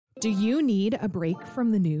Do you need a break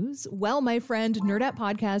from the news? Well, my friend, Nerdette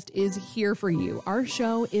Podcast is here for you. Our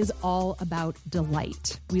show is all about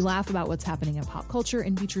delight. We laugh about what's happening in pop culture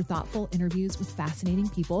and feature thoughtful interviews with fascinating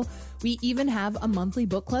people. We even have a monthly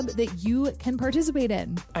book club that you can participate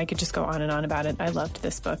in. I could just go on and on about it. I loved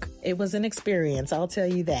this book. It was an experience, I'll tell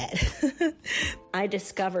you that. I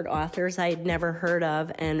discovered authors I had never heard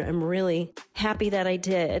of, and I'm really happy that I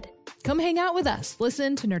did. Come hang out with us.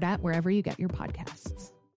 Listen to Nerdette wherever you get your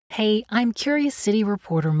podcasts. Hey, I'm Curious City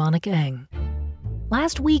reporter Monica Eng.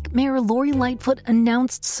 Last week, Mayor Lori Lightfoot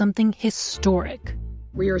announced something historic.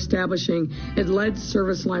 We are establishing a lead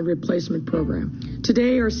service line replacement program.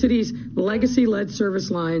 Today, our city's legacy lead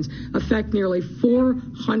service lines affect nearly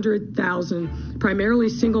 400,000, primarily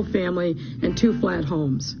single-family and two-flat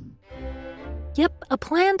homes. Yep, a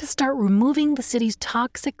plan to start removing the city's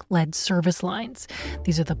toxic lead service lines.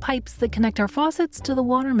 These are the pipes that connect our faucets to the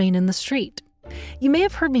water main in the street. You may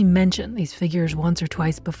have heard me mention these figures once or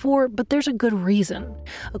twice before, but there's a good reason.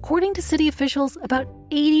 According to city officials, about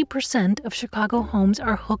 80% of Chicago homes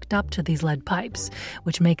are hooked up to these lead pipes,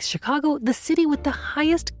 which makes Chicago the city with the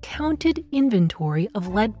highest counted inventory of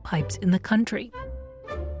lead pipes in the country.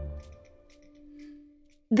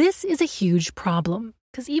 This is a huge problem,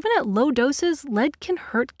 because even at low doses, lead can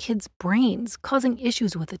hurt kids' brains, causing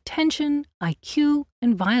issues with attention, IQ,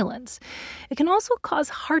 and violence. It can also cause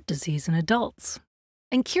heart disease in adults.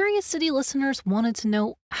 And Curious City listeners wanted to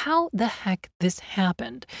know how the heck this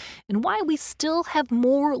happened, and why we still have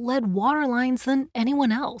more lead water lines than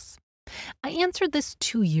anyone else. I answered this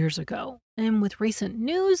 2 years ago, and with recent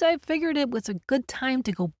news, I figured it was a good time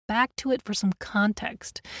to go back to it for some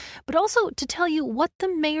context, but also to tell you what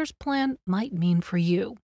the mayor's plan might mean for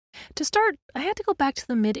you. To start, I had to go back to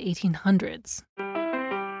the mid-1800s,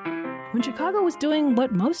 when Chicago was doing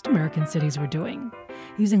what most American cities were doing,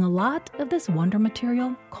 using a lot of this wonder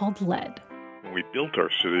material called lead. When we built our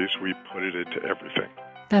cities, we put it into everything.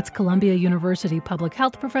 That's Columbia University public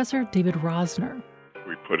health professor David Rosner.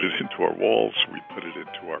 We put it into our walls, we put it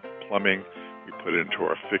into our plumbing, we put it into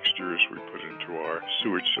our fixtures, we put it into our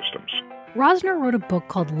sewage systems. Rosner wrote a book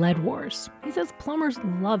called Lead Wars. He says plumbers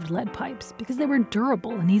loved lead pipes because they were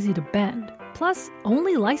durable and easy to bend. Plus,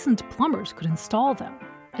 only licensed plumbers could install them.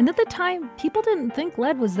 And at the time, people didn't think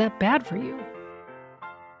lead was that bad for you.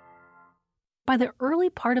 By the early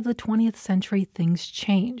part of the 20th century, things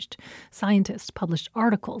changed. Scientists published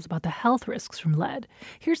articles about the health risks from lead.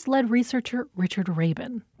 Here's lead researcher Richard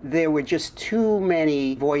Rabin. There were just too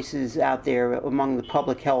many voices out there among the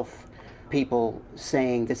public health people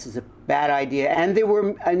saying this is a bad idea. And there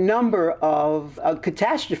were a number of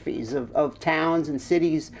catastrophes of towns and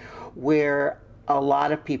cities where a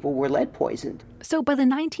lot of people were lead poisoned. So by the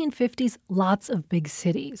 1950s, lots of big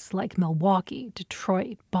cities like Milwaukee,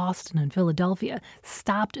 Detroit, Boston, and Philadelphia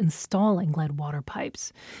stopped installing lead water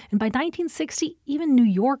pipes. And by 1960, even New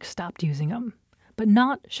York stopped using them. But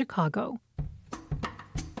not Chicago.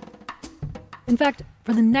 In fact,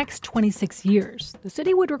 for the next 26 years, the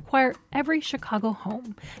city would require every Chicago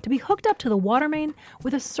home to be hooked up to the water main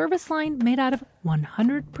with a service line made out of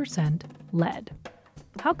 100% lead.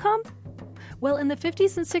 How come? Well, in the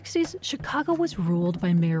 50s and 60s, Chicago was ruled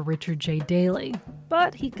by Mayor Richard J. Daley,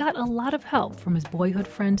 but he got a lot of help from his boyhood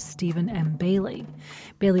friend Stephen M. Bailey.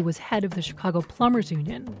 Bailey was head of the Chicago Plumbers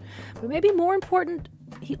Union, but maybe more important,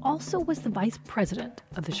 he also was the vice president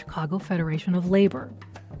of the Chicago Federation of Labor.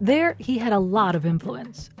 There, he had a lot of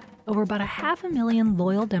influence over about 500,000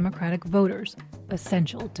 loyal Democratic voters,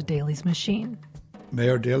 essential to Daley's machine.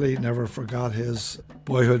 Mayor Daley never forgot his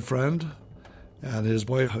boyhood friend, and his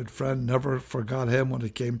boyhood friend never forgot him when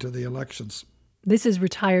it came to the elections. This is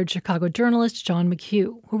retired Chicago journalist John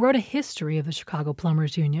McHugh, who wrote a history of the Chicago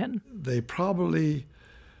Plumbers Union. They probably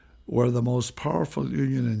were the most powerful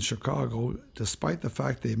union in Chicago, despite the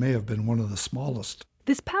fact they may have been one of the smallest.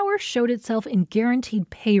 This power showed itself in guaranteed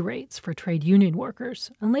pay rates for trade union workers,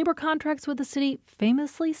 and labor contracts with the city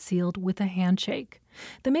famously sealed with a handshake.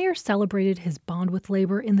 The mayor celebrated his bond with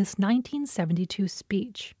labor in this 1972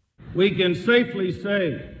 speech. We can safely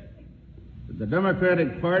say that the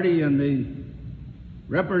Democratic Party and the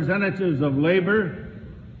representatives of labor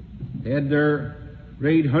had their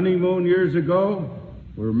great honeymoon years ago,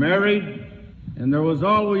 were married, and there was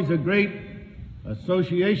always a great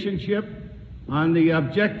associationship on the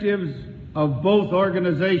objectives of both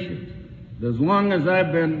organizations. As long as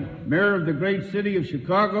I've been mayor of the great city of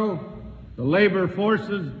Chicago, the labor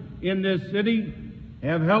forces in this city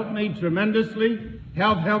have helped me tremendously,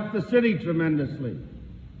 have helped the city tremendously.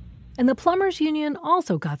 And the Plumbers Union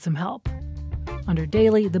also got some help. Under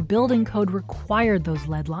Daley, the building code required those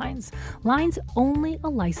lead lines only a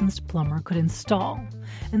licensed plumber could install.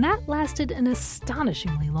 And that lasted an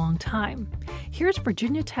astonishingly long time. Here's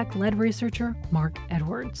Virginia Tech lead researcher Mark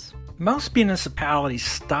Edwards. Most municipalities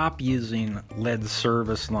stopped using lead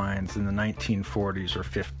service lines in the 1940s or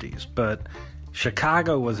 50s, but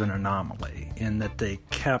Chicago was an anomaly in that they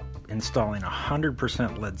kept installing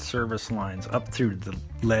 100% lead service lines up through the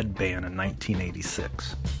lead ban in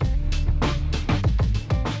 1986.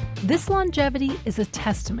 This longevity is a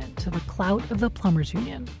testament to the clout of the Plumbers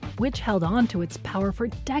Union, which held on to its power for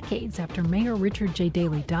decades after Mayor Richard J.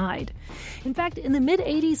 Daley died. In fact, in the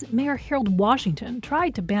mid-'80s, Mayor Harold Washington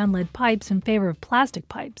tried to ban lead pipes in favor of plastic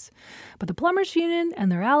pipes, but the Plumbers Union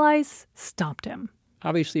and their allies stopped him.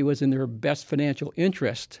 Obviously, it was in their best financial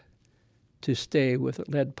interest to stay with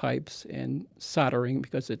lead pipes and soldering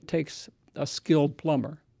because it takes a skilled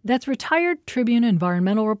plumber. That's retired Tribune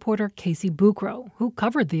environmental reporter Casey Bucrow, who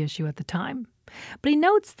covered the issue at the time. But he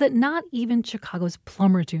notes that not even Chicago's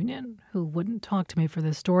Plumbers Union, who wouldn't talk to me for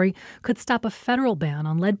this story, could stop a federal ban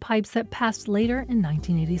on lead pipes that passed later in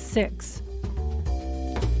 1986.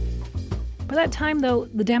 By that time, though,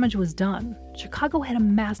 the damage was done. Chicago had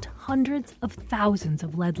amassed hundreds of thousands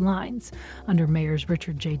of lead lines under mayors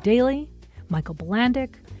Richard J. Daley, Michael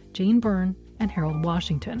Bilandic, Jane Byrne, and Harold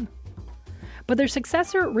Washington. But their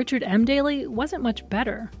successor, Richard M. Daley, wasn't much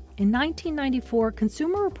better. In 1994,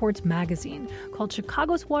 Consumer Reports magazine called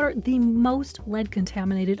Chicago's water the most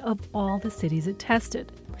lead-contaminated of all the cities it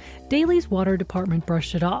tested. Daley's water department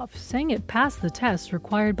brushed it off, saying it passed the tests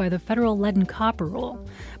required by the federal lead and copper rule.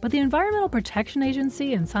 But the Environmental Protection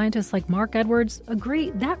Agency and scientists like Mark Edwards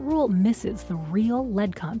agree that rule misses the real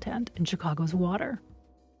lead content in Chicago's water.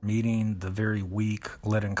 Meeting the very weak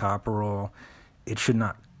lead and copper rule, it should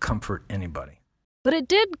not comfort anybody. But it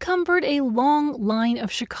did comfort a long line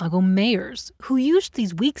of Chicago mayors who used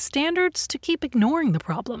these weak standards to keep ignoring the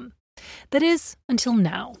problem. That is, until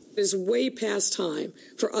now. It is way past time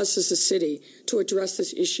for us as a city to address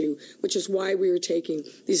this issue, which is why we are taking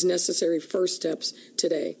these necessary first steps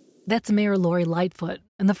today. That's Mayor Lori Lightfoot,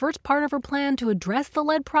 and the first part of her plan to address the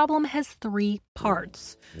lead problem has 3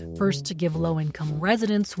 parts. First, to give low-income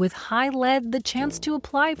residents with high lead the chance to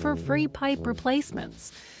apply for free pipe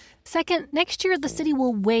replacements. Second, next year the city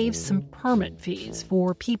will waive some permit fees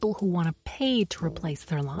for people who want to pay to replace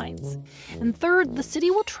their lines. And third, the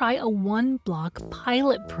city will try a one-block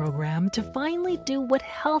pilot program to finally do what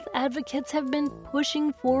health advocates have been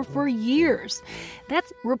pushing for years.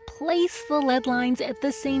 That's replace the lead lines at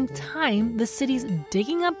the same time the city's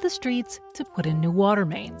digging up the streets to put in new water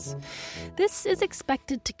mains. This is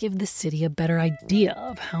expected to give the city a better idea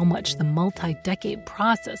of how much the multi-decade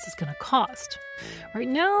process is going to cost. Right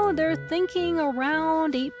now, they're thinking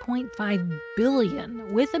around $8.5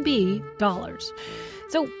 billion, with a B, dollars.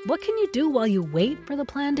 So what can you do while you wait for the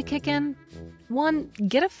plan to kick in? 1,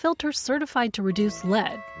 get a filter certified to reduce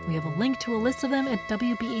lead. We have a link to a list of them at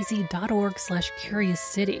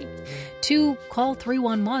wbez.org/CuriousCity. 2, call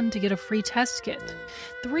 311 to get a free test kit.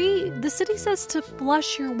 3, the city says to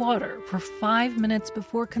flush your water for 5 minutes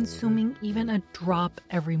before consuming even a drop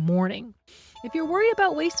every morning. If you're worried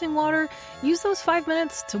about wasting water, use those 5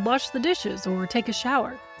 minutes to wash the dishes or take a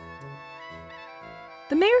shower.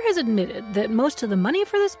 The mayor has admitted that most of the money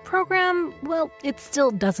for this program, well, it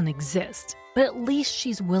still doesn't exist. But at least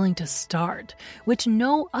she's willing to start, which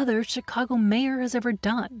no other Chicago mayor has ever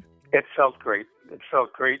done. It felt great. It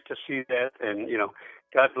felt great to see that. And,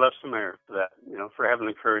 God bless the mayor for that, for having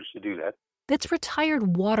the courage to do that. That's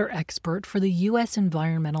retired water expert for the U.S.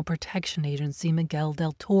 Environmental Protection Agency, Miguel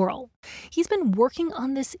Del Toro. He's been working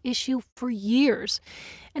on this issue for years,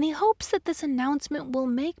 and he hopes that this announcement will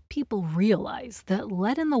make people realize that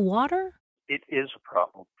lead in the water? It is a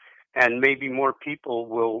problem, and maybe more people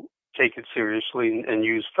will take it seriously and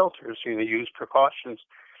use filters, use precautions.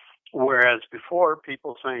 Whereas before,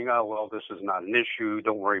 people saying, oh, well, this is not an issue,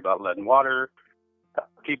 don't worry about lead in water.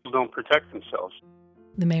 People don't protect themselves.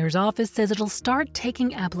 The mayor's office says it'll start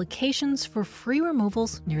taking applications for free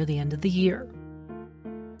removals near the end of the year.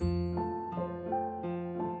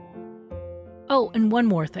 Oh, and one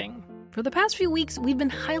more thing. For the past few weeks, we've been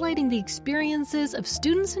highlighting the experiences of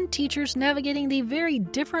students and teachers navigating the very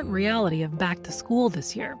different reality of back to school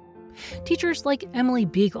this year. Teachers like Emily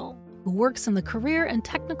Beagle, who works in the Career and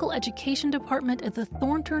Technical Education Department at the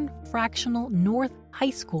Thornton Fractional North High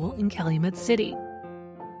School in Calumet City.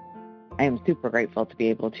 I am super grateful to be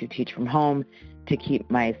able to teach from home, to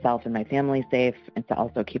keep myself and my family safe, and to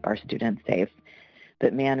also keep our students safe.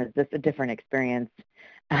 But man, is this a different experience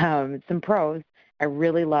Some pros. I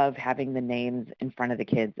really love having the names in front of the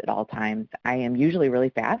kids at all times. I am usually really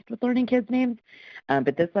fast with learning kids' names,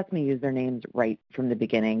 but this lets me use their names right from the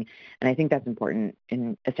beginning, and I think that's important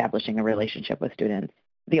in establishing a relationship with students.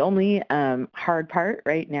 The only hard part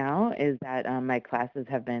right now is that my classes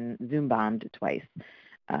have been Zoom-bombed twice,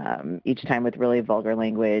 each time with really vulgar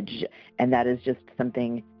language, and that is just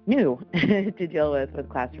something new to deal with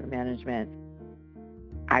classroom management.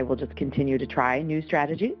 I will just continue to try new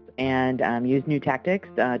strategies and use new tactics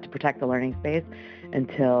to protect the learning space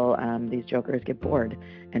until these jokers get bored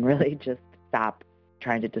and really just stop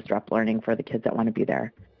trying to disrupt learning for the kids that want to be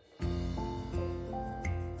there.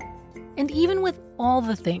 And even with all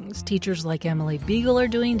the things teachers like Emily Beagle are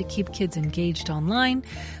doing to keep kids engaged online,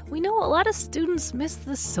 we know a lot of students miss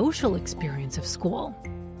the social experience of school.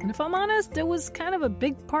 And if I'm honest, it was kind of a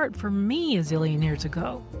big part for me a zillion years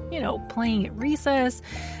ago. You know, playing at recess,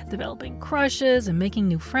 developing crushes, and making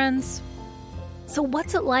new friends. So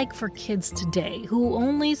what's it like for kids today who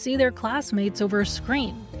only see their classmates over a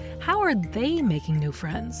screen? How are they making new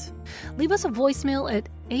friends? Leave us a voicemail at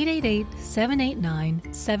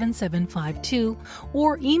 888-789-7752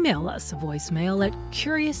 or email us a voicemail at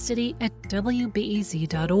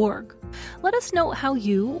curiouscity@wbez.org. Let us know how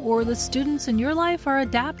you or the students in your life are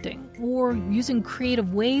adapting or using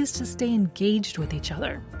creative ways to stay engaged with each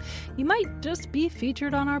other. You might just be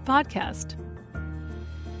featured on our podcast.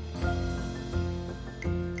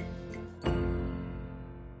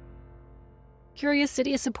 Curious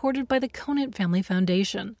City is supported by the Conant Family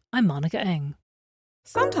Foundation. I'm Monica Eng.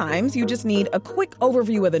 Sometimes you just need a quick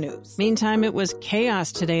overview of the news. Meantime, it was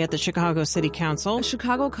chaos today at the Chicago City Council. A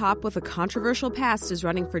Chicago cop with a controversial past is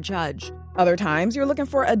running for judge. Other times, you're looking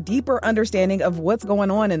for a deeper understanding of what's going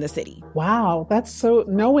on in the city. Wow,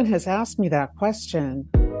 no one has asked me that question.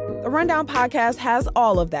 The Rundown podcast has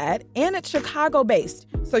all of that, and it's Chicago-based,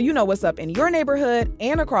 so you know what's up in your neighborhood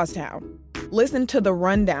and across town. Listen to The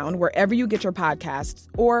Rundown wherever you get your podcasts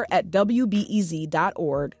or at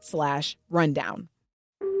wbez.org/rundown.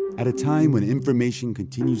 At a time when information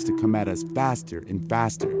continues to come at us faster and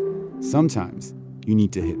faster, sometimes you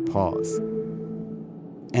need to hit pause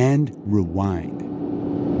and rewind.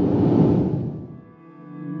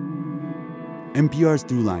 NPR's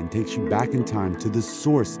Throughline takes you back in time to the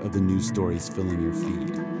source of the news stories filling your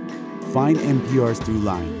feed. Find NPR's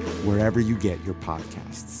Throughline wherever you get your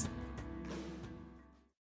podcasts.